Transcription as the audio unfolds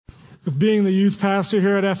with being the youth pastor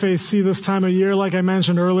here at FAC this time of year, like I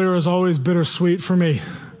mentioned earlier, is always bittersweet for me.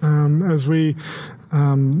 As we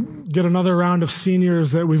get another round of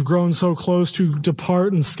seniors that we've grown so close to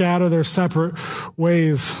depart and scatter their separate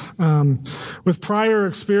ways. With prior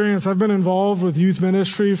experience, I've been involved with youth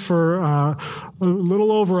ministry for a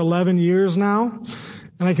little over 11 years now,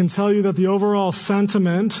 and I can tell you that the overall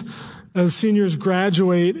sentiment as seniors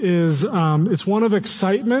graduate is it's one of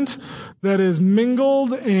excitement that is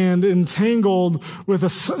mingled and entangled with a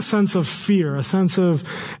sense of fear, a sense of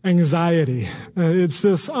anxiety. It's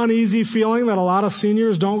this uneasy feeling that a lot of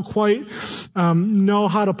seniors don't quite know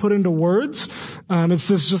how to put into words. It's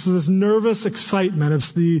this nervous excitement.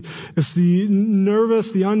 It's the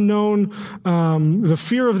nervous, the unknown, the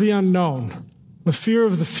fear of the unknown, the fear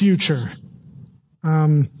of the future.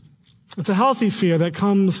 It's a healthy fear that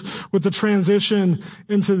comes with the transition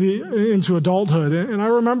into adulthood. And I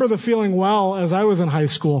remember the feeling well as I was in high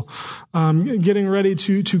school, getting ready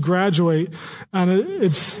to graduate. And I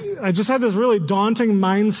just had this really daunting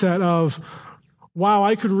mindset of, wow,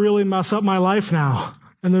 I could really mess up my life now.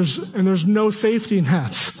 And there's no safety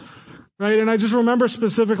nets. Right? And I just remember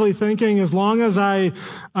specifically thinking, as long as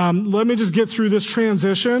let me just get through this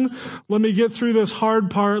transition, let me get through this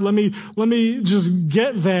hard part, let me just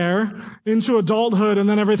get there into adulthood, and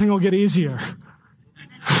then everything will get easier.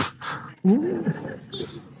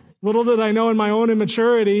 Little did I know in my own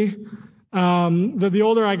immaturity, that the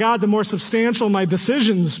older I got, the more substantial my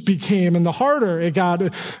decisions became and the harder it got.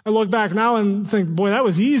 I look back now and think, boy, that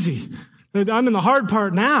was easy. I'm in the hard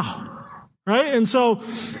part now. Right? And so,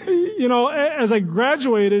 as I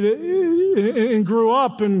graduated and grew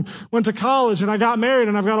up and went to college and I got married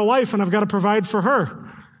and I've got a wife and I've got to provide for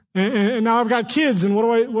her. And now I've got kids, and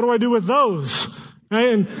what do I do with those? Right?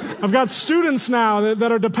 And I've got students now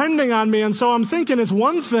that are depending on me. And so I'm thinking it's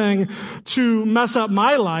one thing to mess up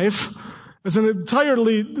my life. It's an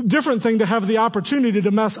entirely different thing to have the opportunity to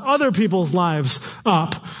mess other people's lives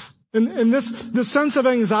up. And this sense of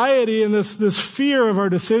anxiety and this fear of our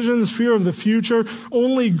decisions, fear of the future,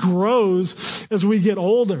 only grows as we get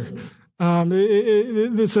older.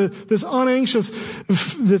 This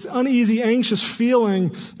uneasy, anxious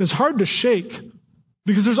feeling is hard to shake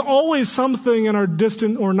because there's always something in our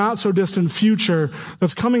distant or not so distant future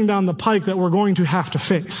that's coming down the pike that we're going to have to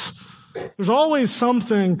face. There's always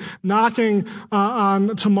something knocking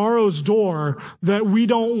on tomorrow's door that we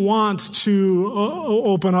don't want to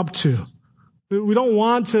open up to. We don't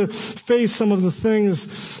want to face some of the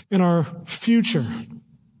things in our future.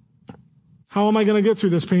 How am I going to get through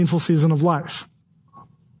this painful season of life?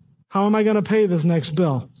 How am I going to pay this next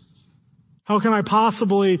bill? How can I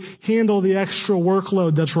possibly handle the extra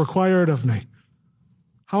workload that's required of me?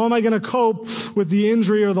 How am I going to cope with the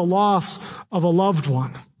injury or the loss of a loved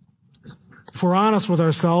one? If we're honest with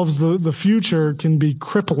ourselves, the future can be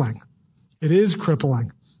crippling. It is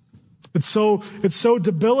crippling. It's so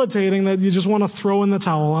debilitating that you just want to throw in the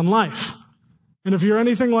towel on life. And if you're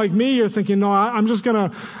anything like me, you're thinking, no, I'm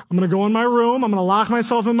gonna go in my room. I'm gonna lock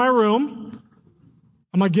myself in my room.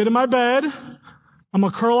 I'm gonna get in my bed. I'm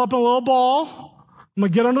gonna curl up in a little ball. I'm gonna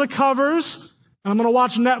get under the covers, and I'm gonna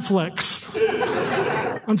watch Netflix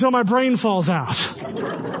until my brain falls out.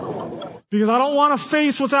 Because I don't want to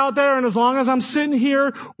face what's out there, and as long as I'm sitting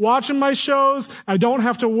here watching my shows, I don't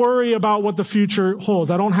have to worry about what the future holds.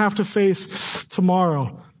 I don't have to face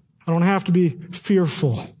tomorrow. I don't have to be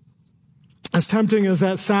fearful. As tempting as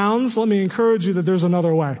that sounds, let me encourage you that there's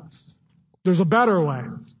another way. There's a better way.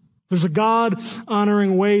 There's a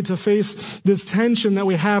God-honoring way to face this tension that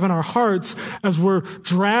we have in our hearts as we're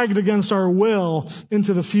dragged against our will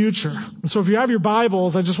into the future. And so if you have your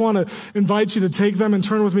Bibles, I just want to invite you to take them and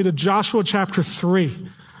turn with me to Joshua chapter 3.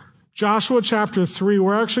 Joshua chapter 3.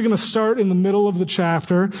 We're actually going to start in the middle of the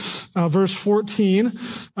chapter, verse 14.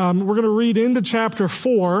 We're going to read into chapter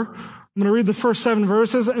 4. I'm going to read the first 7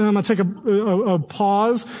 verses, and I'm going to take a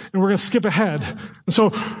pause, and we're going to skip ahead. And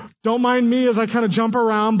so don't mind me as I kind of jump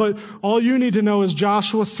around, but all you need to know is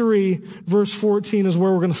Joshua 3, verse 14 is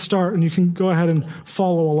where we're going to start, and you can go ahead and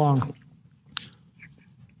follow along.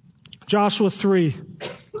 Joshua 3,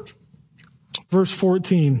 verse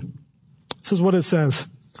 14. This is what it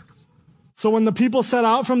says. So when the people set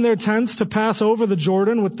out from their tents to pass over the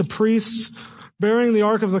Jordan with the priests, bearing the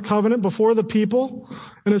Ark of the Covenant before the people.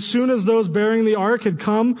 And as soon as those bearing the Ark had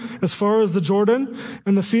come as far as the Jordan,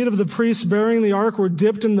 and the feet of the priests bearing the Ark were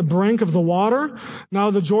dipped in the brink of the water,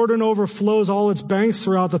 now the Jordan overflows all its banks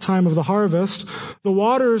throughout the time of the harvest. The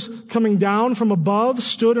waters coming down from above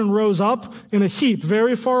stood and rose up in a heap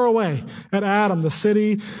very far away at Adam, the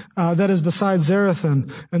city that is beside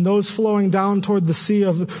Zarethan, and those flowing down toward the sea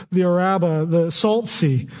of the Arabah, the salt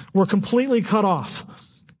sea, were completely cut off.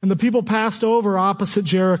 And the people passed over opposite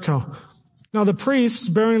Jericho. Now the priests,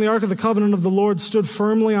 bearing the Ark of the Covenant of the Lord, stood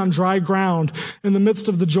firmly on dry ground in the midst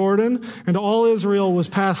of the Jordan, and all Israel was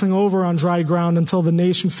passing over on dry ground until the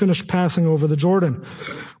nation finished passing over the Jordan.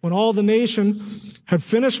 When all the nation had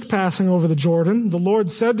finished passing over the Jordan, the Lord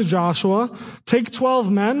said to Joshua, "Take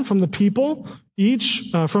 12 men from the people,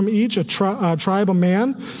 from each a tribe a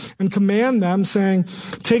man, and command them, saying,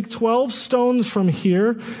 'Take 12 stones from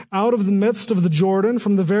here, out of the midst of the Jordan,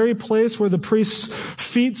 from the very place where the priest's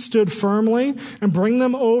feet stood firmly, and bring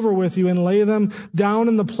them over with you, and lay them down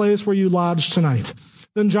in the place where you lodge tonight.'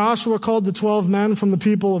 Then Joshua called the 12 men from the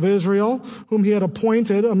people of Israel, whom he had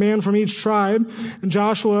appointed, a man from each tribe, and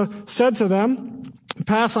Joshua said to them,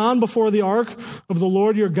 'Pass on before the ark of the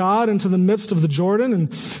Lord your God into the midst of the Jordan, and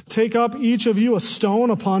take up each of you a stone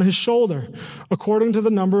upon his shoulder, according to the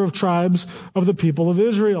number of tribes of the people of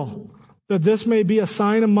Israel, that this may be a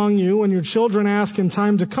sign among you when your children ask in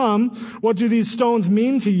time to come, what do these stones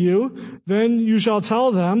mean to you? Then you shall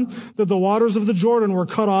tell them that the waters of the Jordan were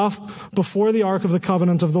cut off before the ark of the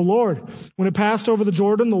covenant of the Lord. When it passed over the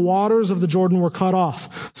Jordan, the waters of the Jordan were cut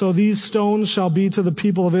off. So these stones shall be to the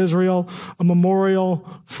people of Israel a memorial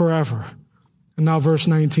forever." And now verse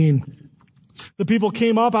 19. The people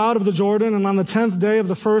came up out of the Jordan, and on the 10th day of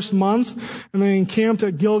the first month, and they encamped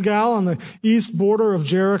at Gilgal on the east border of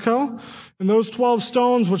Jericho. And those 12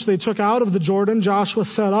 stones which they took out of the Jordan, Joshua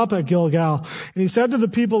set up at Gilgal. And he said to the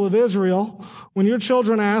people of Israel, "When your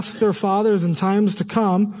children ask their fathers in times to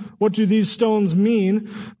come, what do these stones mean?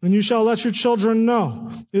 Then you shall let your children know.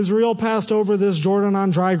 Israel passed over this Jordan on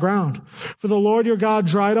dry ground. For the Lord your God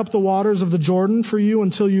dried up the waters of the Jordan for you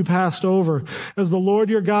until you passed over, as the Lord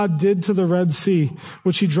your God did to the Red Sea,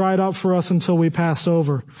 which he dried up for us until we passed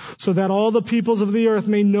over, so that all the peoples of the earth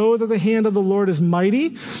may know that the hand of the Lord is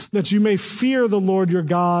mighty, that you may fear the Lord your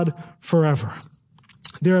God forever."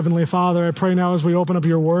 Dear Heavenly Father, I pray now as we open up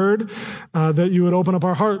your word, that you would open up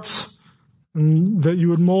our hearts, and that you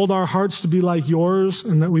would mold our hearts to be like yours,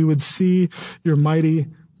 and that we would see your mighty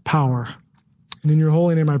power. And in your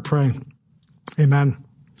holy name I pray. Amen.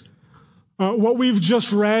 What we've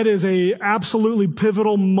just read is a absolutely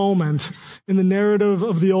pivotal moment in the narrative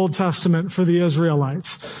of the Old Testament for the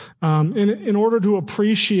Israelites. In order to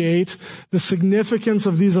appreciate the significance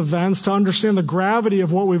of these events, to understand the gravity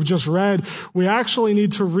of what we've just read, we actually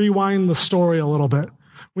need to rewind the story a little bit.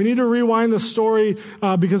 We need to rewind the story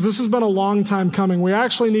because this has been a long time coming. We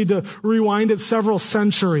actually need to rewind it several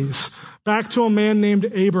centuries, back to a man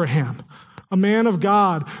named Abraham. A man of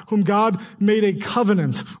God, whom God made a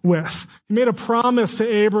covenant with. He made a promise to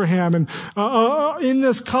Abraham, and in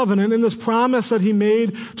this covenant, in this promise that he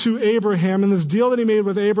made to Abraham, in this deal that he made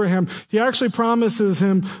with Abraham, he actually promises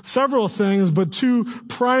him several things, but two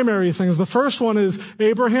primary things. The first one is,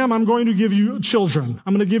 Abraham, I'm going to give you children.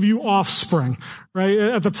 I'm going to give you offspring. Right?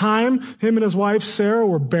 At the time, him and his wife Sarah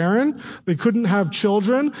were barren. They couldn't have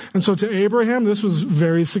children. And so to Abraham, this was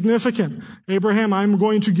very significant. Abraham, I'm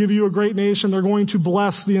going to give you a great nation. They're going to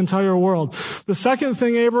bless the entire world. The second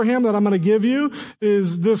thing, Abraham, that I'm going to give you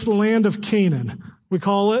is this land of Canaan. We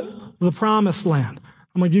call it the promised land.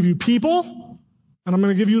 I'm going to give you people, and I'm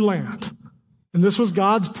going to give you land. And this was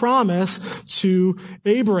God's promise to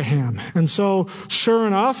Abraham. And so, sure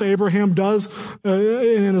enough, Abraham does,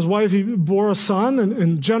 and his wife, he bore a son.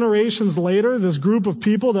 And generations later, this group of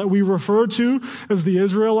people that we refer to as the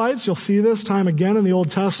Israelites, you'll see this time again in the Old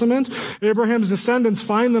Testament, Abraham's descendants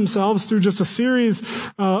find themselves through just a series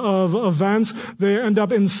of events. They end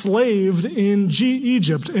up enslaved in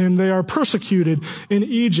Egypt, and they are persecuted in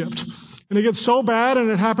Egypt. And it gets so bad, and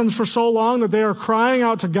it happens for so long, that they are crying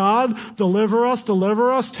out to God, deliver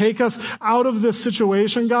us, take us out of this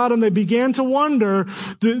situation, God. And they began to wonder,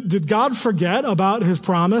 did God forget about his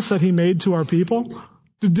promise that he made to our people?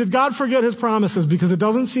 Did God forget his promises? Because it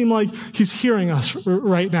doesn't seem like he's hearing us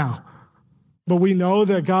right now. But we know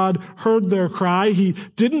that God heard their cry. He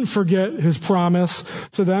didn't forget his promise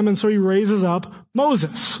to them, and so he raises up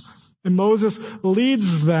Moses. And Moses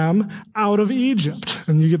leads them out of Egypt.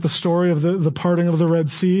 And you get the story of the parting of the Red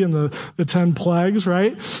Sea and the 10 plagues,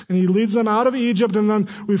 right? And he leads them out of Egypt, and then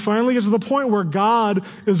we finally get to the point where God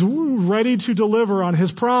is ready to deliver on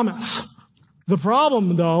his promise. The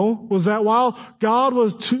problem, though, was that while God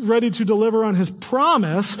was ready to deliver on his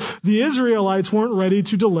promise, the Israelites weren't ready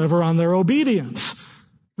to deliver on their obedience.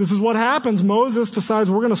 This is what happens. Moses decides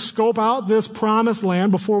we're going to scope out this promised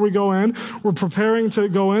land before we go in. We're preparing to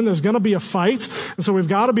go in. There's going to be a fight. And so we've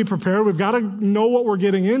got to be prepared. We've got to know what we're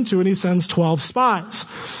getting into. And he sends 12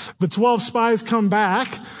 spies. The 12 spies come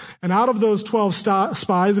back. And out of those 12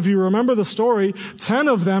 spies, if you remember the story, 10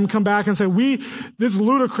 of them come back and say, it's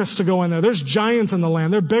ludicrous to go in there. There's giants in the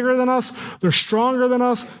land. They're bigger than us. They're stronger than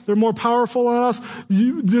us. They're more powerful than us.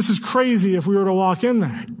 This is crazy if we were to walk in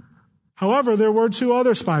there. However, there were 2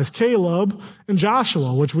 other spies, Caleb and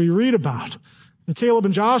Joshua, which we read about. And Caleb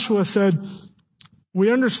and Joshua said,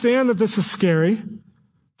 we understand that this is scary.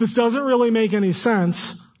 This doesn't really make any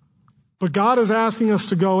sense, but God is asking us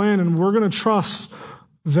to go in, and we're going to trust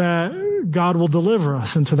that God will deliver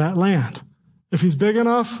us into that land. If he's big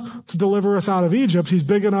enough to deliver us out of Egypt, he's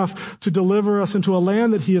big enough to deliver us into a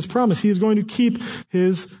land that he has promised. He is going to keep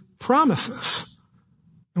his promises.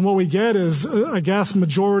 And what we get is, I guess,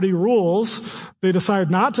 majority rules. They decide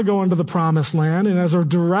not to go into the promised land, and as a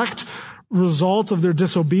direct result of their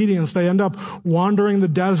disobedience, they end up wandering the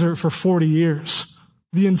desert for 40 years.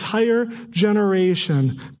 The entire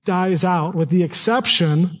generation dies out, with the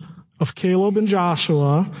exception of Caleb and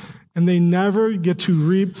Joshua, and they never get to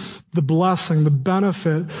reap the blessing, the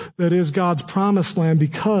benefit that is God's promised land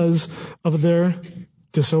because of their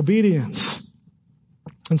disobedience.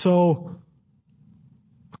 And so,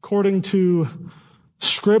 according to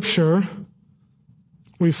Scripture,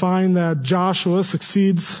 we find that Joshua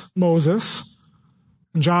succeeds Moses,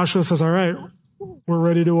 and Joshua says, all right, we're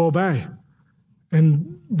ready to obey.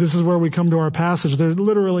 And this is where we come to our passage. They're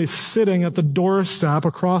literally sitting at the doorstep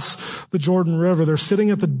across the Jordan River. They're sitting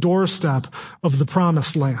at the doorstep of the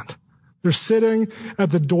promised land. They're sitting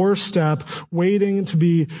at the doorstep waiting to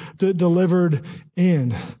be delivered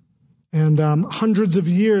in. And hundreds of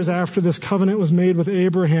years after this covenant was made with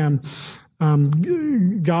Abraham,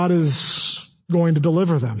 God is going to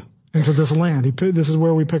deliver them into this land. This is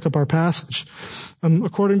where we pick up our passage.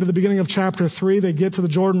 According to the beginning of chapter 3, they get to the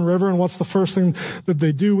Jordan River, and what's the first thing that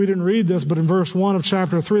they do? We didn't read this, but in verse 1 of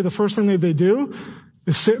chapter 3, the first thing that they do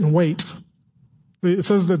is sit and wait. It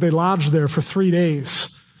says that they lodged there for 3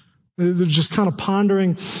 days. They're just kind of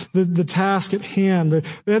pondering the task at hand.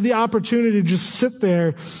 They had the opportunity to just sit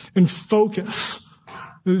there and focus.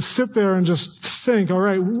 They sit there and just think, all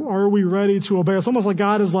right, are we ready to obey? It's almost like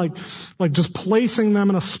God is like just placing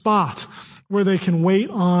them in a spot where they can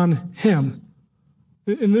wait on him.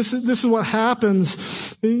 And this is what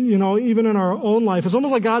happens, even in our own life. It's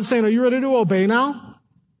almost like God saying, are you ready to obey now?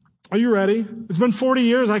 Are you ready? It's been 40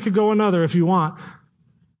 years. I could go another if you want.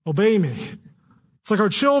 Obey me. It's like our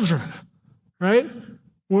children, right?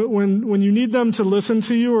 When you need them to listen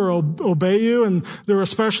to you or obey you, and they're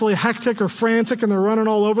especially hectic or frantic and they're running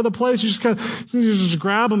all over the place, you just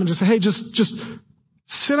grab them and just say, hey, just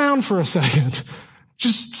sit down for a second.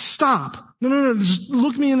 Just stop. No, just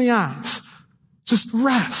look me in the eyes. Just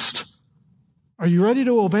rest. Are you ready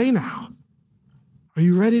to obey now? Are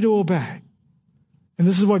you ready to obey? And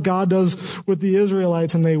this is what God does with the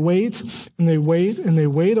Israelites, and they wait and they wait and they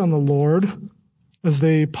wait on the Lord as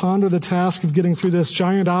they ponder the task of getting through this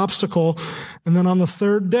giant obstacle. And then on the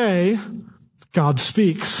 3rd day, God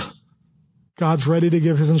speaks. God's ready to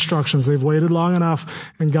give his instructions. They've waited long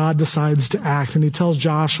enough, and God decides to act. And he tells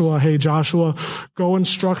Joshua, hey, Joshua, go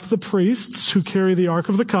instruct the priests who carry the Ark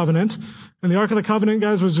of the Covenant. And the Ark of the Covenant,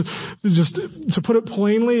 guys, was just, to put it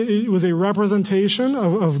plainly, it was a representation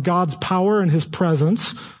of God's power and his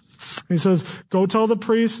presence. He says, go tell the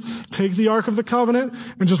priests, take the Ark of the Covenant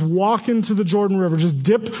and just walk into the Jordan River. Just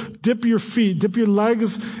dip your feet, dip your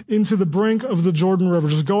legs into the brink of the Jordan River.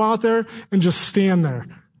 Just go out there and just stand there.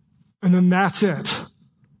 And then that's it.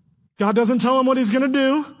 God doesn't tell him what he's going to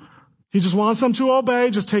do. He just wants them to obey.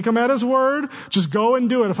 Just take him at his word. Just go and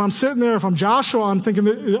do it. If I'm sitting there, if I'm Joshua, I'm thinking,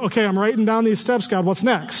 okay, I'm writing down these steps, God, what's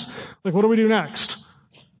next? Like, what do we do next?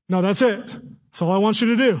 No, that's it. That's all I want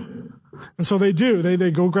you to do. And so they do.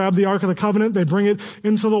 They go grab the Ark of the Covenant. They bring it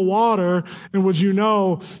into the water. And would you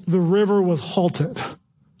know, the river was halted.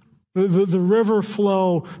 The river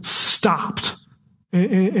flow stopped.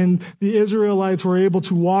 And the Israelites were able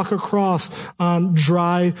to walk across on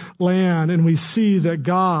dry land. And we see that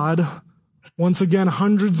God, once again,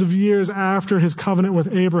 hundreds of years after his covenant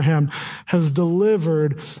with Abraham, has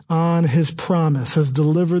delivered on his promise, has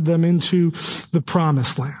delivered them into the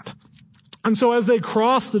promised land. And so as they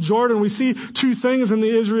cross the Jordan, we see 2 things in the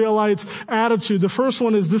Israelites' attitude. The first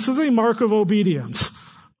one is, this is a mark of obedience.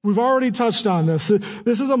 We've already touched on this.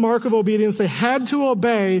 This is a mark of obedience. They had to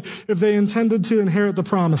obey if they intended to inherit the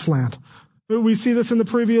promised land. We see this in the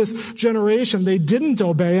previous generation. They didn't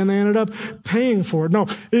obey and they ended up paying for it. No,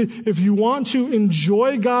 if you want to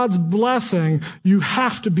enjoy God's blessing, you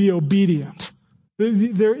have to be obedient.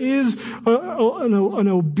 There is an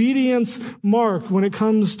obedience mark when it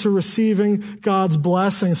comes to receiving God's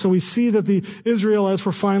blessing. So we see that the Israelites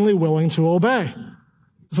were finally willing to obey.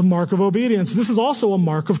 It's a mark of obedience. This is also a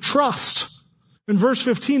mark of trust. In verse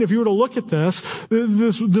 15, if you were to look at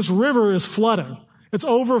this river is flooding. It's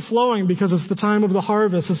overflowing because it's the time of the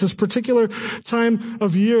harvest. It's this particular time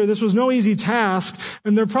of year. This was no easy task.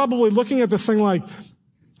 And they're probably looking at this thing like,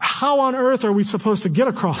 how on earth are we supposed to get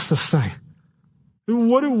across this thing? How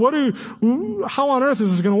on earth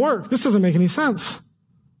is this going to work? This doesn't make any sense.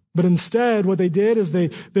 But instead, what they did is they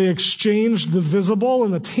exchanged the visible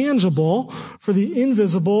and the tangible for the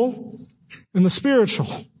invisible and the spiritual.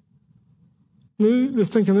 They're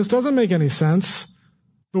thinking, this doesn't make any sense,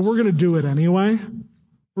 but we're going to do it anyway.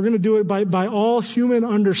 We're going to do it by all human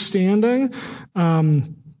understanding.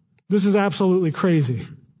 This is absolutely crazy.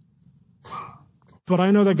 But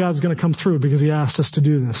I know that God's going to come through because he asked us to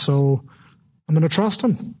do this. So I'm going to trust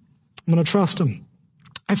him. I'm going to trust him.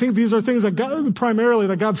 I think these are things that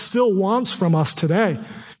God still wants from us today.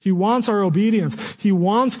 He wants our obedience. He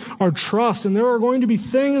wants our trust. And there are going to be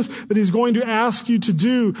things that he's going to ask you to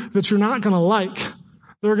do that you're not going to like.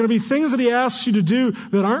 There are going to be things that he asks you to do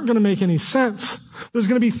that aren't going to make any sense. There's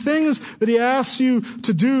going to be things that he asks you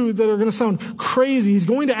to do that are going to sound crazy. He's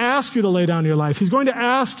going to ask you to lay down your life. He's going to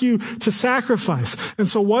ask you to sacrifice. And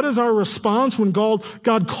so what is our response when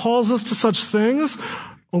God calls us to such things?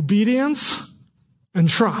 Obedience and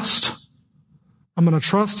trust. I'm going to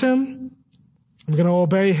trust him. I'm going to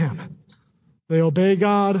obey him. They obey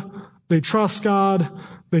God. They trust God.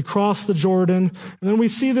 They cross the Jordan. And then we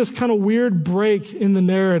see this kind of weird break in the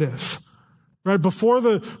narrative. Right? Before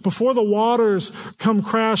the waters come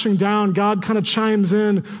crashing down, God kind of chimes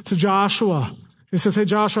in to Joshua. He says, hey,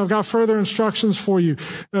 Joshua, I've got further instructions for you.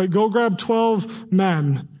 Go grab 12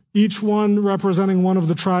 men, each one representing one of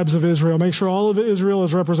the tribes of Israel. Make sure all of Israel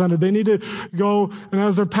is represented. They need to go, and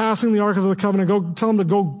as they're passing the Ark of the Covenant, go tell them to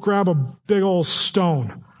go grab a big old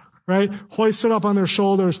stone. Right? Hoist it up on their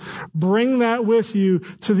shoulders. Bring that with you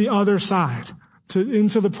to the other side,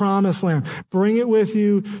 into the promised land. Bring it with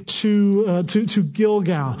you to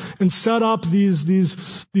Gilgal and set up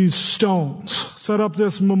these stones. Set up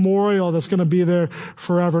this memorial that's going to be there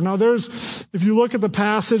forever. Now if you look at the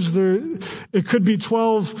passage, it could be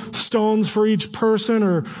 12 stones for each person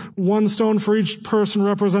or one stone for each person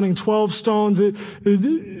representing 12 stones.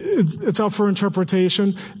 It's up for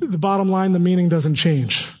interpretation. The bottom line, the meaning doesn't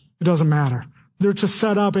change. It doesn't matter. They're to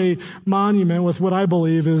set up a monument with what I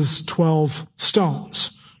believe is 12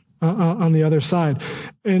 stones on the other side.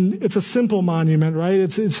 And it's a simple monument, right?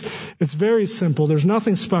 It's very simple. There's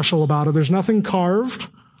nothing special about it. There's nothing carved.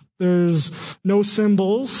 There's no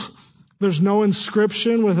symbols. There's no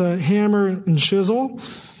inscription with a hammer and chisel.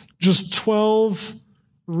 Just 12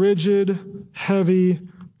 rigid, heavy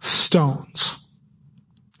stones.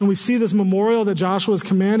 And we see this memorial that Joshua is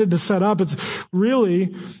commanded to set up. It's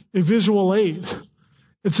really a visual aid.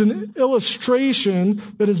 It's an illustration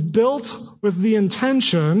that is built with the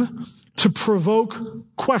intention to provoke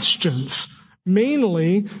questions,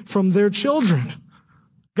 mainly from their children.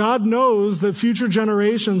 God knows that future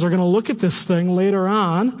generations are going to look at this thing later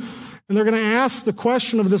on, and they're going to ask the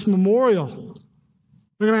question of this memorial.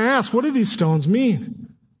 They're going to ask, what do these stones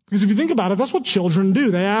mean? Because if you think about it, that's what children do.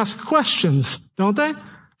 They ask questions, don't they?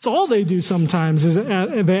 It's all they do sometimes is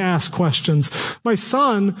they ask questions. My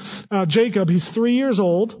son, Jacob, he's 3 years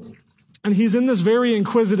old, and he's in this very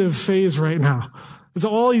inquisitive phase right now. It's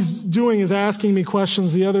all he's doing is asking me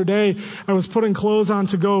questions. The other day, I was putting clothes on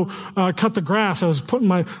to go cut the grass. I was putting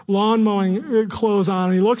my lawn mowing clothes on,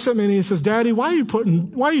 and he looks at me and he says, Daddy, why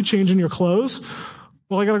are you changing your clothes?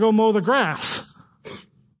 Well, I got to go mow the grass.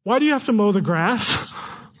 Why do you have to mow the grass?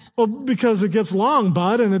 Well, because it gets long,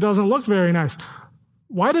 bud, and it doesn't look very nice.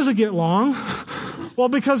 Why does it get long? Well,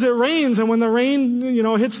 because it rains, and when the rain,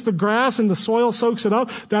 hits the grass and the soil soaks it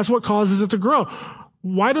up, that's what causes it to grow.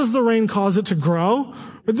 Why does the rain cause it to grow?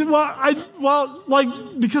 Because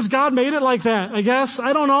God made it like that, I guess.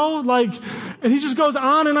 I don't know. And he just goes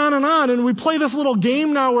on and on and on. And we play this little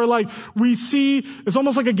game now where we see, it's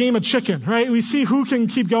almost like a game of chicken, right? We see who can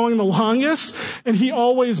keep going the longest, and he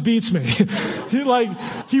always beats me.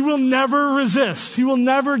 He will never resist. He will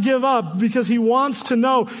never give up because he wants to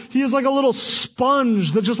know. He is like a little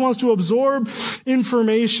sponge that just wants to absorb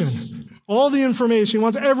information. All the information. He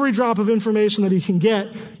wants every drop of information that he can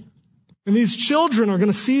get. And these children are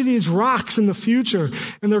going to see these rocks in the future,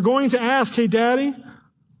 and they're going to ask, hey, Daddy,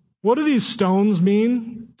 what do these stones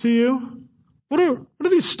mean to you? What do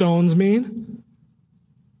these stones mean?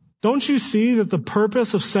 Don't you see that the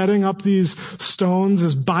purpose of setting up these stones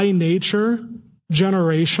is by nature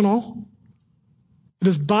generational? It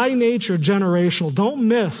is by nature generational. Don't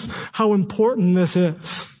miss how important this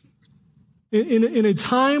is. In a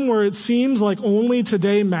time where it seems like only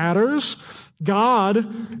today matters,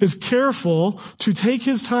 God is careful to take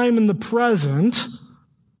his time in the present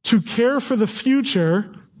to care for the future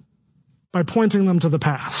by pointing them to the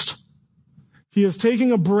past. He is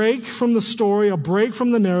taking a break from the story, a break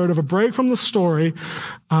from the narrative, a break from the story,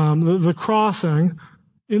 the crossing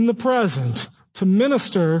in the present to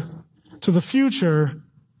minister to the future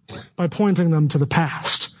by pointing them to the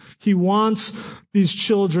past. He wants these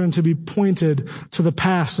children to be pointed to the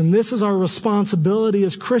past. And this is our responsibility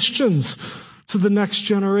as Christians to the next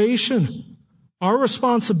generation. Our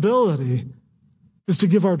responsibility is to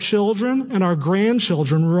give our children and our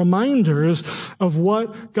grandchildren reminders of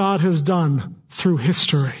what God has done through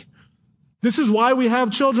history. This is why we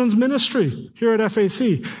have children's ministry here at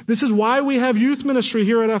FAC. This is why we have youth ministry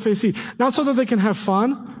here at FAC. Not so that they can have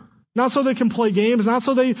fun, not so they can play games, not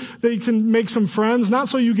so they can make some friends, not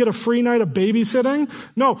so you get a free night of babysitting.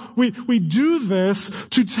 No, we do this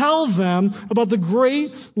to tell them about the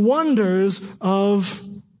great wonders of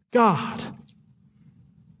God.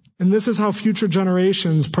 And this is how future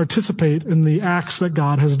generations participate in the acts that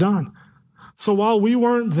God has done. So while we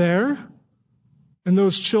weren't there, and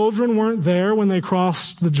those children weren't there when they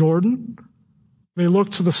crossed the Jordan, they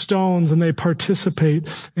look to the stones and they participate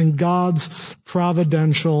in God's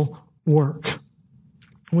providential work.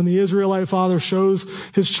 When the Israelite father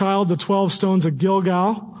shows his child the 12 stones at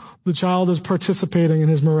Gilgal, the child is participating in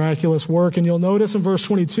his miraculous work. And you'll notice in verse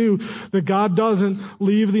 22 that God doesn't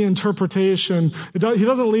leave the interpretation. He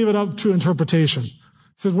doesn't leave it up to interpretation.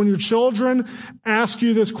 He says, when your children ask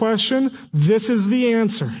you this question, this is the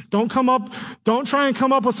answer. Don't try and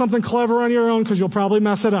come up with something clever on your own because you'll probably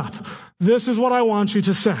mess it up. This is what I want you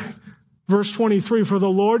to say. Verse 23, for the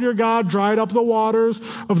Lord your God dried up the waters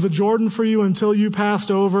of the Jordan for you until you passed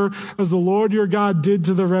over, as the Lord your God did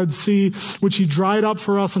to the Red Sea, which he dried up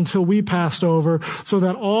for us until we passed over, so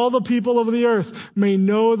that all the people of the earth may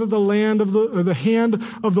know that the hand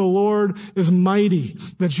of the Lord is mighty,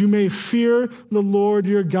 that you may fear the Lord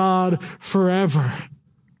your God forever.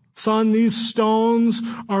 Son, these stones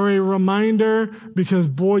are a reminder because,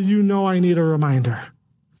 boy, you know I need a reminder.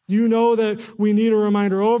 You know that we need a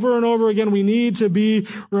reminder over and over again. We need to be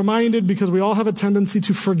reminded because we all have a tendency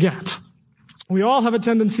to forget. We all have a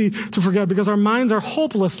tendency to forget because our minds are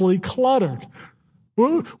hopelessly cluttered.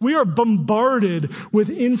 We are bombarded with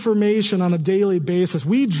information on a daily basis.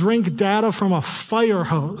 We drink data from a fire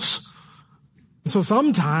hose. So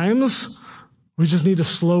sometimes we just need to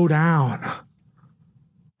slow down.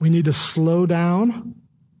 We need to slow down,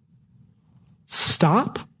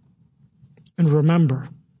 stop, and remember.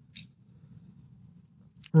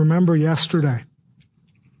 Remember yesterday.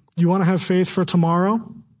 You want to have faith for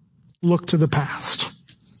tomorrow? Look to the past.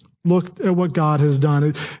 Look at what God has done.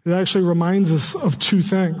 It actually reminds us of two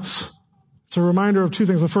things. It's a reminder of two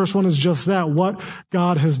things. The first one is just that, what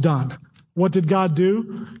God has done. What did God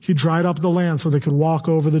do? He dried up the land so they could walk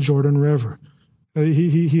over the Jordan River.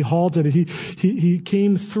 He halted it. He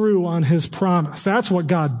came through on his promise. That's what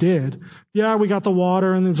God did. Yeah, we got the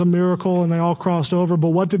water and it's a miracle and they all crossed over. But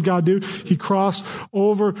what did God do? He crossed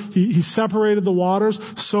over. He separated the waters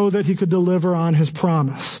so that he could deliver on his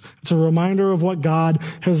promise. It's a reminder of what God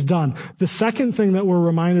has done. The second thing that we're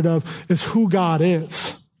reminded of is who God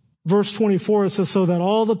is. Verse 24, it says, so that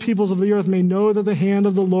all the peoples of the earth may know that the hand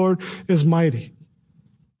of the Lord is mighty.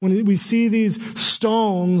 When we see these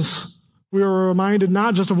stones, we are reminded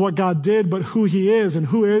not just of what God did, but who he is. And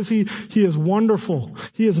who is he? He is wonderful.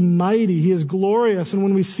 He is mighty. He is glorious. And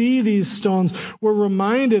when we see these stones, we're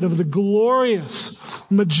reminded of the glorious,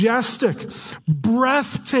 majestic,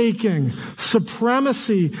 breathtaking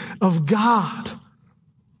supremacy of God.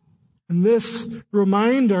 And this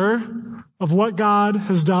reminder of what God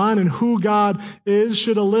has done and who God is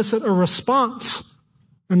should elicit a response.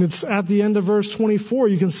 And it's at the end of verse 24.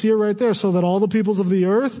 You can see it right there. So that all the peoples of the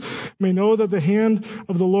earth may know that the hand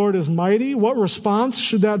of the Lord is mighty. What response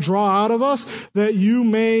should that draw out of us? That you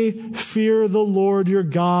may fear the Lord your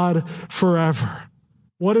God forever.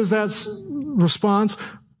 What is that response?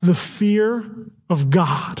 The fear of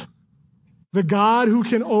God. The God who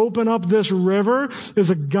can open up this river is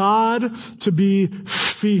a God to be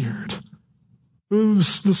feared.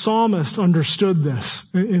 The psalmist understood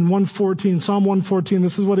this. In Psalm 114,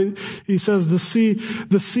 this is what he says, the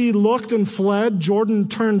sea looked and fled, Jordan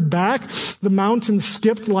turned back, the mountains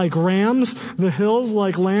skipped like rams, the hills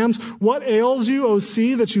like lambs. What ails you, O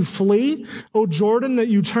sea, that you flee? O Jordan, that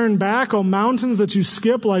you turn back? O mountains, that you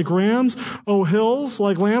skip like rams? O hills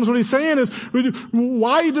like lambs? What he's saying is,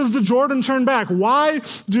 why does the Jordan turn back? Why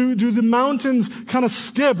do the mountains kind of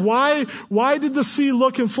skip? Why did the sea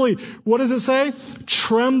look and flee? What does it say?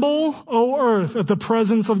 Tremble, O earth, at the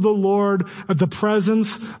presence of the Lord, at the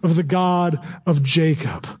presence of the God of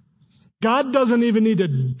Jacob. God doesn't even need to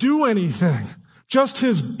do anything. Just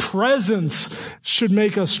his presence should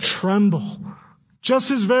make us tremble. Just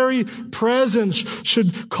his very presence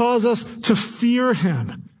should cause us to fear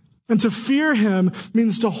him. And to fear him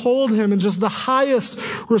means to hold him in just the highest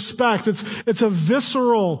respect. It's a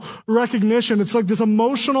visceral recognition. It's like this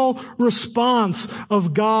emotional response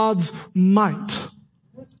of God's might.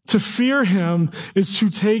 To fear him is to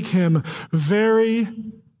take him very,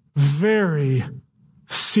 very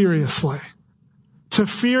seriously. To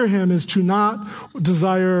fear him is to not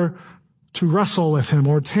desire to wrestle with him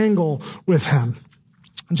or tangle with him.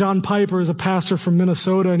 John Piper is a pastor from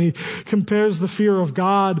Minnesota, and he compares the fear of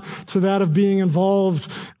God to that of being involved,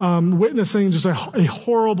 witnessing just a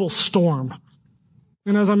horrible storm.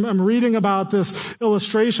 And as I'm reading about this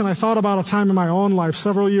illustration, I thought about a time in my own life.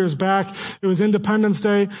 Several years back, it was Independence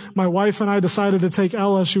Day. My wife and I decided to take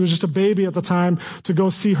Ella, she was just a baby at the time, to go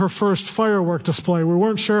see her first firework display. We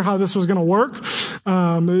weren't sure how this was going to work,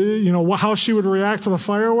 how she would react to the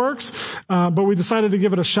fireworks, but we decided to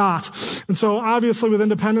give it a shot. And so obviously with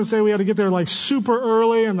Independence Day, we had to get there like super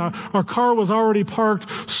early, and our car was already parked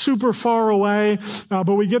super far away.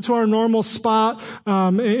 But we get to our normal spot,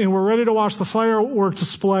 and we're ready to watch the firework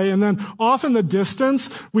display, and then off in the distance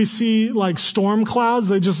we see like storm clouds.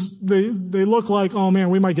 They look like, oh man,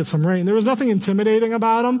 we might get some rain. There was nothing intimidating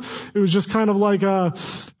about them. It was just kind of like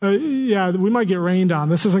we might get rained on.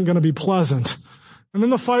 This isn't going to be pleasant. And then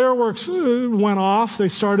the fireworks went off. They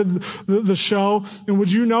started the show, and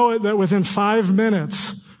would you know it that within 5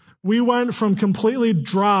 minutes we went from completely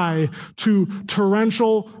dry to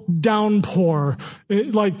torrential downpour,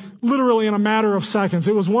 like literally in a matter of seconds.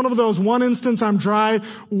 It was one of those, one instance I'm dry,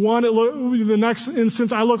 the next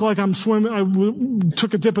instance I look like I'm swimming, I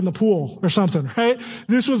took a dip in the pool or something, right?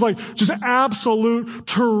 This was like just absolute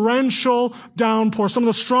torrential downpour, some of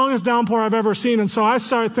the strongest downpour I've ever seen. And so I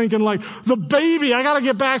started thinking like, the baby, I gotta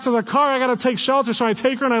get back to the car, I gotta take shelter. So I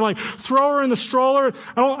take her and I like throw her in the stroller.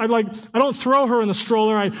 I don't throw her in the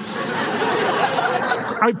stroller.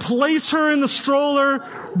 I place her in the stroller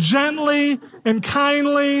gently and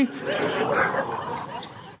kindly,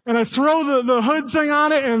 and I throw the hood thing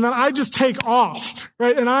on it, and then I just take off,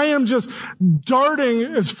 right? And I am just darting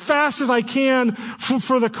as fast as I can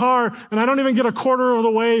for the car, and I don't even get a quarter of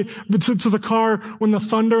the way to the car when the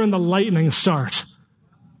thunder and the lightning start.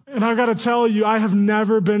 And I've got to tell you, I have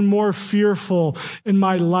never been more fearful in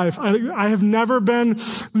my life. I have never been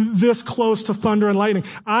this close to thunder and lightning.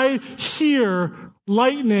 I hear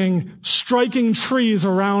lightning striking trees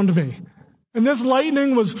around me. And this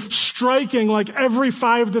lightning was striking like every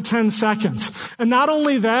 5 to 10 seconds. And not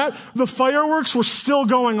only that, the fireworks were still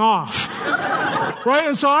going off. Right?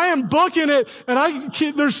 And so I am booking it, and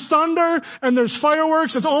there's thunder and there's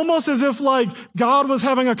fireworks. It's almost as if like God was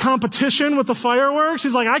having a competition with the fireworks.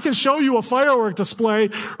 He's like, I can show you a firework display,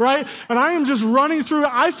 right? And I am just running through it.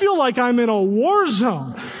 I feel like I'm in a war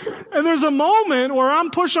zone. And there's a moment where I'm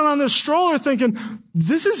pushing on this stroller thinking,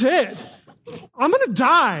 this is it. I'm going to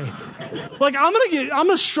die. Like, I'm going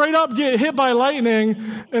to straight up get hit by lightning.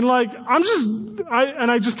 And like, I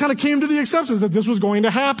just kind of came to the acceptance that this was going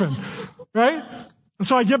to happen. Right? And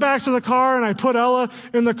so I get back to the car, and I put Ella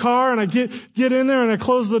in the car, and I get in there, and I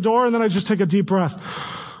close the door, and then I just take a deep breath.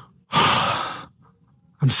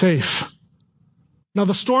 I'm safe. Now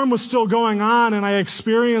the storm was still going on, and I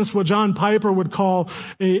experienced what John Piper would call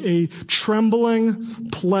a trembling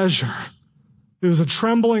pleasure. It was a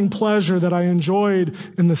trembling pleasure that I enjoyed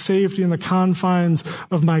in the safety and the confines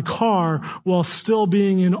of my car while still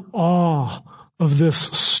being in awe of this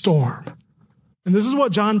storm. And this is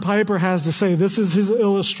what John Piper has to say. This is his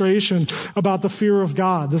illustration about the fear of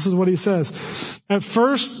God. This is what he says. At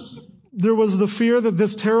first, there was the fear that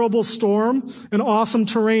this terrible storm and awesome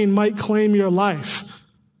terrain might claim your life.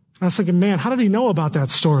 And I was thinking, man, how did he know about that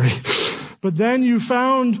story? But then you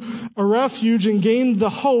found a refuge and gained the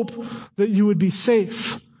hope that you would be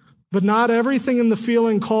safe. But not everything in the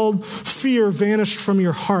feeling called fear vanished from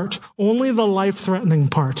your heart. Only the life-threatening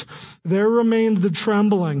part. There remained the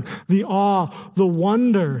trembling, the awe, the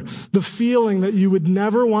wonder, the feeling that you would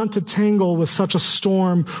never want to tangle with such a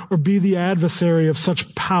storm or be the adversary of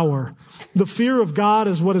such power. The fear of God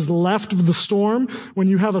is what is left of the storm when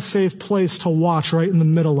you have a safe place to watch right in the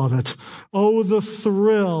middle of it. Oh, the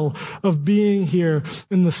thrill of being here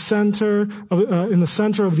in the center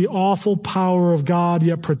of the awful power of God,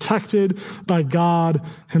 yet protected by God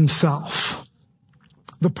himself.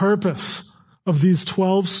 The purpose of these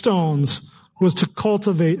 12 stones was to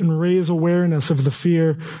cultivate and raise awareness of the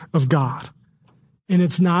fear of God. And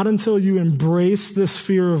it's not until you embrace this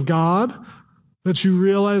fear of God that you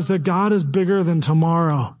realize that God is bigger than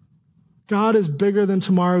tomorrow. God is bigger than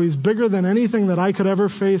tomorrow. He's bigger than anything that I could ever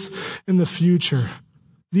face in the future.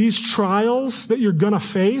 These trials that you're going to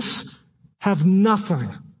face have nothing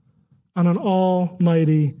on an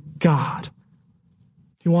almighty God.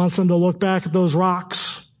 He wants them to look back at those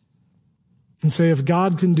rocks and say, if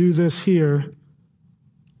God can do this here,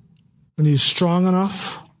 then he's strong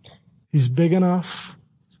enough, he's big enough,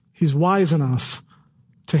 he's wise enough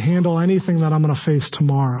to handle anything that I'm going to face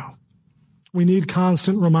tomorrow. We need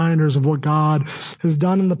constant reminders of what God has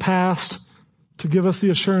done in the past to give us the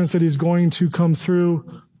assurance that he's going to come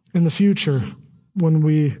through in the future when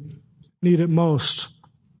we need it most.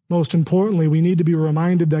 Most importantly, we need to be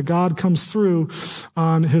reminded that God comes through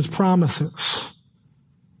on his promises.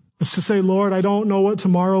 It's to say, Lord, I don't know what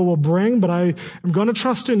tomorrow will bring, but I am going to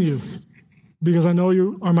trust in you because I know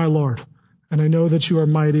you are my Lord. And I know that you are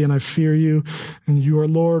mighty, and I fear you, and you are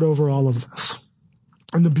Lord over all of this.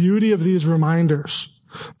 And the beauty of these reminders,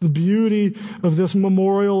 the beauty of this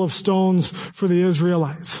memorial of stones for the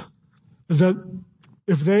Israelites, is that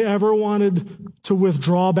if they ever wanted to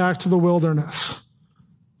withdraw back to the wilderness,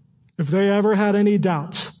 if they ever had any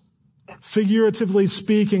doubts, figuratively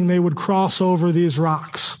speaking, they would cross over these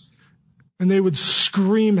rocks, and they would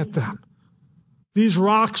scream at them. These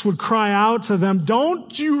rocks would cry out to them,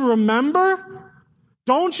 don't you remember?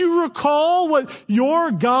 Don't you recall what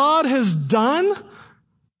your God has done?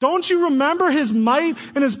 Don't you remember his might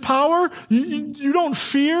and his power? You don't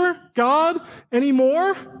fear God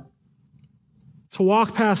anymore? To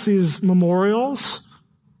walk past these memorials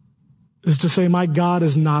is to say, my God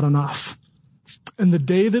is not enough. And the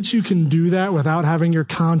day that you can do that without having your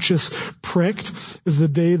conscience pricked is the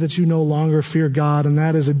day that you no longer fear God, and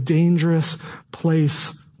that is a dangerous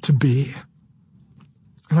place to be.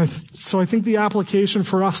 And so I think the application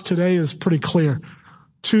for us today is pretty clear.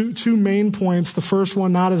 Two main points. The first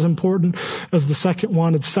one, not as important as the second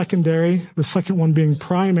one. It's secondary. The second one being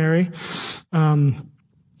primary.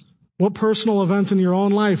 What personal events in your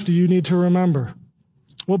own life do you need to remember?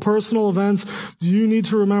 What personal events do you need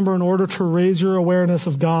to remember in order to raise your awareness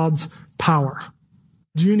of God's power?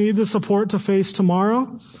 Do you need the support to face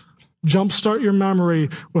tomorrow? Jumpstart your memory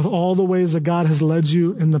with all the ways that God has led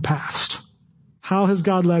you in the past. How has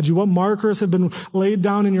God led you? What markers have been laid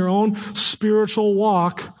down in your own spiritual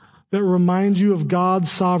walk that remind you of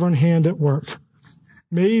God's sovereign hand at work?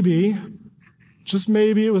 Maybe, just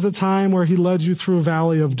maybe, it was a time where he led you through a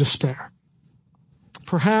valley of despair.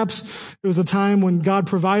 Perhaps it was a time when God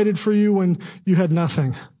provided for you when you had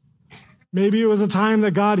nothing. Maybe it was a time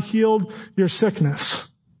that God healed your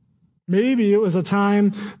sickness. Maybe it was a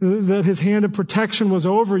time that his hand of protection was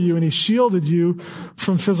over you and he shielded you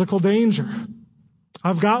from physical danger.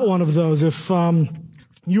 I've got one of those. If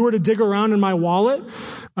you were to dig around in my wallet,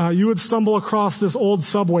 you would stumble across this old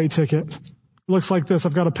subway ticket. It looks like this.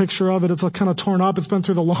 I've got a picture of it. It's kind of torn up. It's been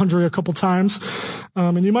through the laundry a couple times.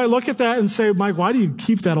 And you might look at that and say, Mike, why do you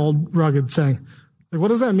keep that old rugged thing? Like, what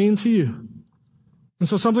does that mean to you? And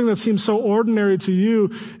so something that seems so ordinary to you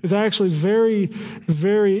is actually very,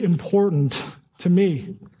 very important to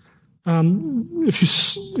me. If you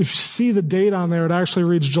see the date on there, it actually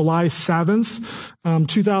reads July 7th,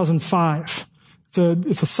 2005.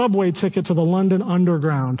 It's a subway ticket to the London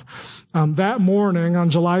Underground. That morning on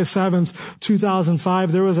July 7th,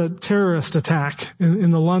 2005, there was a terrorist attack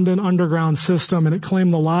in the London Underground system, and it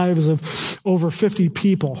claimed the lives of over 50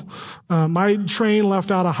 people. My train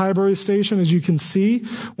left out of Highbury Station, as you can see.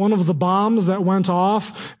 One of the bombs that went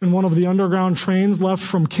off in one of the Underground trains left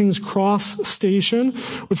from King's Cross Station,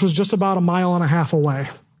 which was just about a mile and a half away.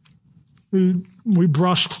 We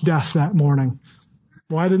brushed death that morning.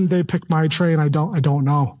 Why didn't they pick my train? I don't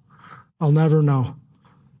know. I'll never know.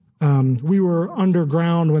 We were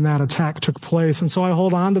underground when that attack took place. And so I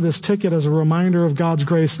hold on to this ticket as a reminder of God's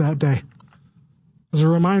grace that day. As a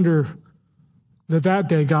reminder that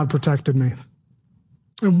day God protected me.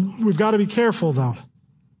 And we've got to be careful though.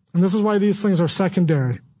 And this is why these things are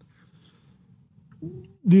secondary.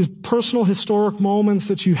 these personal historic moments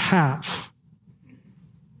that you have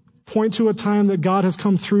point to a time that God has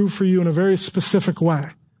come through for you in a very specific way.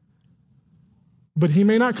 But he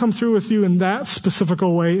may not come through with you in that specific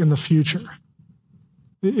way in the future.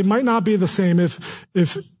 It might not be the same.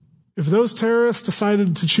 If those terrorists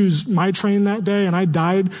decided to choose my train that day and I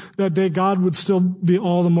died that day, God would still be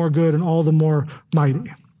all the more good and all the more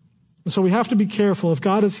mighty. So we have to be careful. If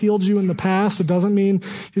God has healed you in the past, it doesn't mean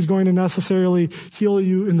he's going to necessarily heal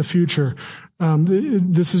you in the future.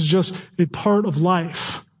 This is just a part of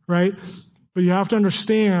life, right? But you have to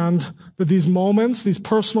understand that these moments, these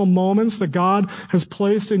personal moments that God has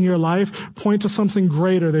placed in your life point to something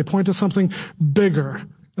greater. They point to something bigger.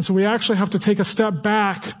 And so we actually have to take a step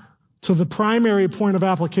back to the primary point of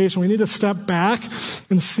application. We need to step back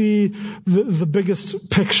and see the biggest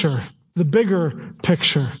picture, the bigger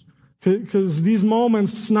picture. Because these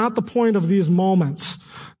moments, it's not the point of these moments.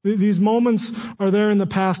 These moments are there in the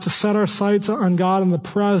past to set our sights on God in the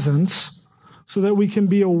presence so that we can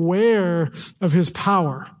be aware of his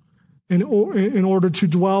power in order to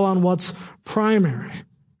dwell on what's primary,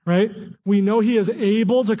 right? We know he is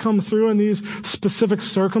able to come through in these specific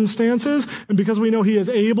circumstances. And because we know he is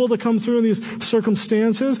able to come through in these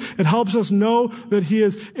circumstances, it helps us know that he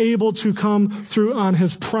is able to come through on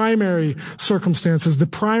his primary circumstances, the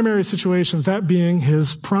primary situations, that being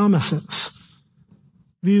his promises.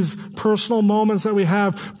 These personal moments that we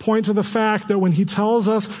have point to the fact that when he tells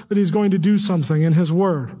us that he's going to do something in his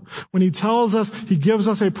word, when he tells us, he gives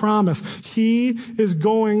us a promise, he is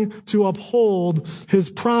going to uphold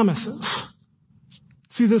his promises.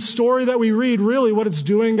 See, the story that we read, really what it's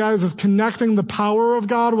doing, guys, is connecting the power of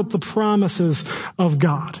God with the promises of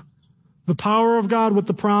God. The power of God with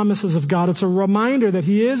the promises of God. It's a reminder that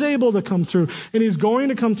he is able to come through, and he's going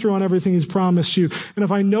to come through on everything he's promised you. And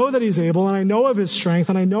if I know that he's able, and I know of his strength,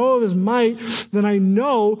 and I know of his might, then I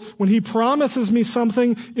know when he promises me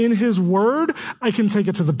something in his word, I can take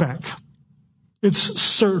it to the bank. It's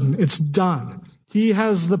certain. It's done. He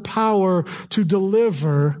has the power to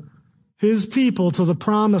deliver his people to the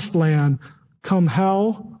promised land, come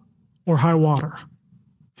hell or high water.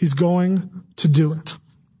 He's going to do it.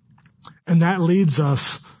 And that leads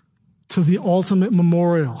us to the ultimate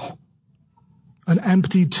memorial, an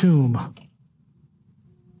empty tomb,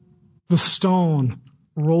 the stone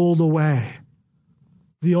rolled away,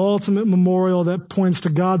 the ultimate memorial that points to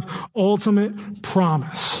God's ultimate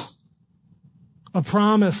promise, a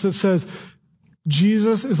promise that says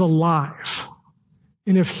Jesus is alive.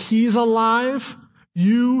 And if he's alive,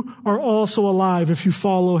 you are also alive if you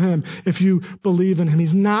follow him, if you believe in him.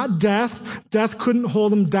 He's not death. Death couldn't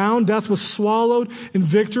hold him down. Death was swallowed in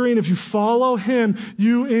victory. And if you follow him,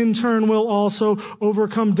 you in turn will also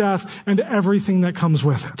overcome death and everything that comes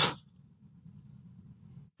with it.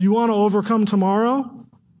 You want to overcome tomorrow?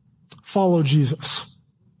 Follow Jesus.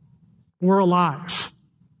 We're alive.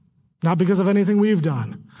 Not because of anything we've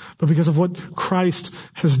done, but because of what Christ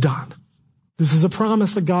has done. This is a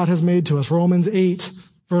promise that God has made to us. Romans 8,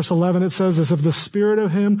 verse 11, it says this: if the spirit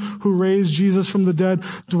of him who raised Jesus from the dead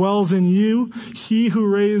dwells in you, he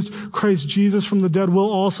who raised Christ Jesus from the dead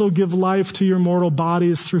will also give life to your mortal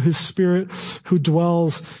bodies through his spirit who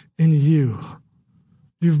dwells in you.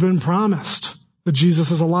 You've been promised that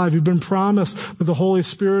Jesus is alive. You've been promised that the Holy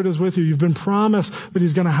Spirit is with you. You've been promised that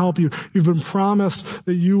he's going to help you. You've been promised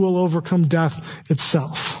that you will overcome death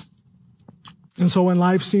itself. And so when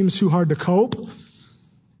life seems too hard to cope,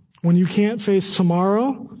 when you can't face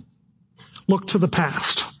tomorrow, look to the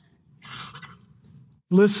past.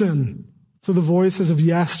 Listen to the voices of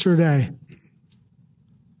yesterday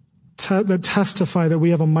that testify that we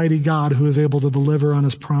have a mighty God who is able to deliver on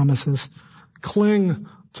his promises. Cling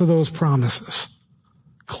to those promises.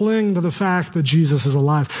 Cling to the fact that Jesus is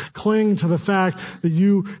alive. Cling to the fact that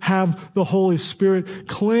you have the Holy Spirit.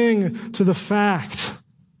 Cling to the fact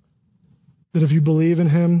that if you believe in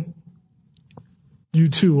him, you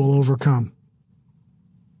too will overcome.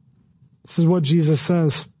 This is what Jesus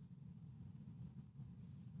says.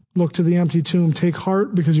 Look to the empty tomb. Take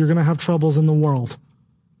heart because you're going to have troubles in the world.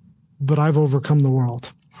 But I've overcome the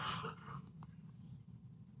world.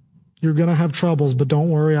 You're going to have troubles, but don't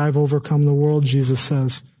worry, I've overcome the world, Jesus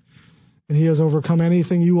says. And he has overcome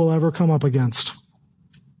anything you will ever come up against.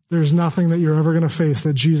 There's nothing that you're ever going to face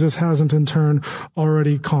that Jesus hasn't in turn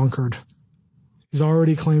already conquered. He's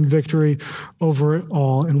already claimed victory over it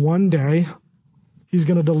all. And one day, he's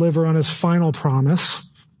going to deliver on his final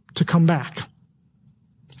promise to come back.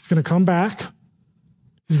 He's going to come back.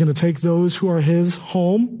 He's going to take those who are his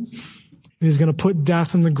home, and he's going to put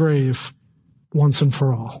death in the grave once and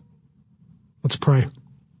for all. Let's pray.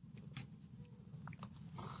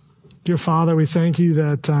 Dear Father, we thank you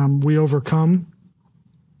that we overcome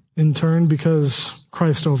in turn because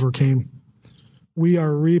Christ overcame. We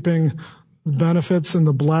are reaping the benefits and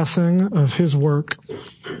the blessing of his work,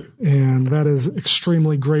 and that is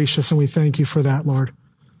extremely gracious, and we thank you for that, Lord.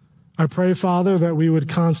 I pray, Father, that we would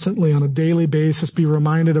constantly on a daily basis be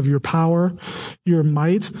reminded of your power, your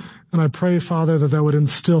might, and I pray, Father, that that would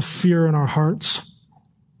instill fear in our hearts,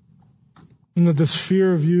 and that this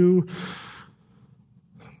fear of you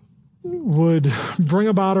would bring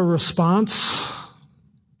about a response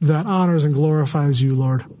that honors and glorifies you,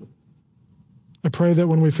 Lord. I pray that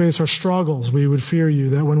when we face our struggles, we would fear you,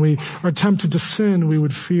 that when we are tempted to sin, we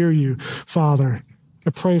would fear you, Father. I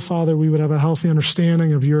pray, Father, we would have a healthy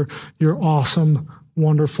understanding of your awesome,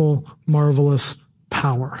 wonderful, marvelous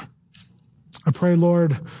power. I pray,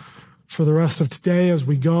 Lord, for the rest of today as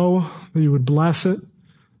we go, that you would bless it.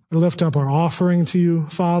 I lift up our offering to you,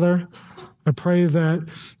 Father. I pray that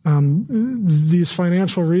these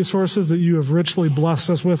financial resources that you have richly blessed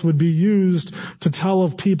us with would be used to tell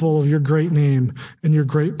of people of your great name and your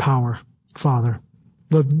great power, Father.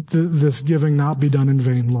 Let this giving not be done in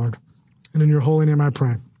vain, Lord. And in your holy name I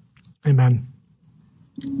pray. Amen.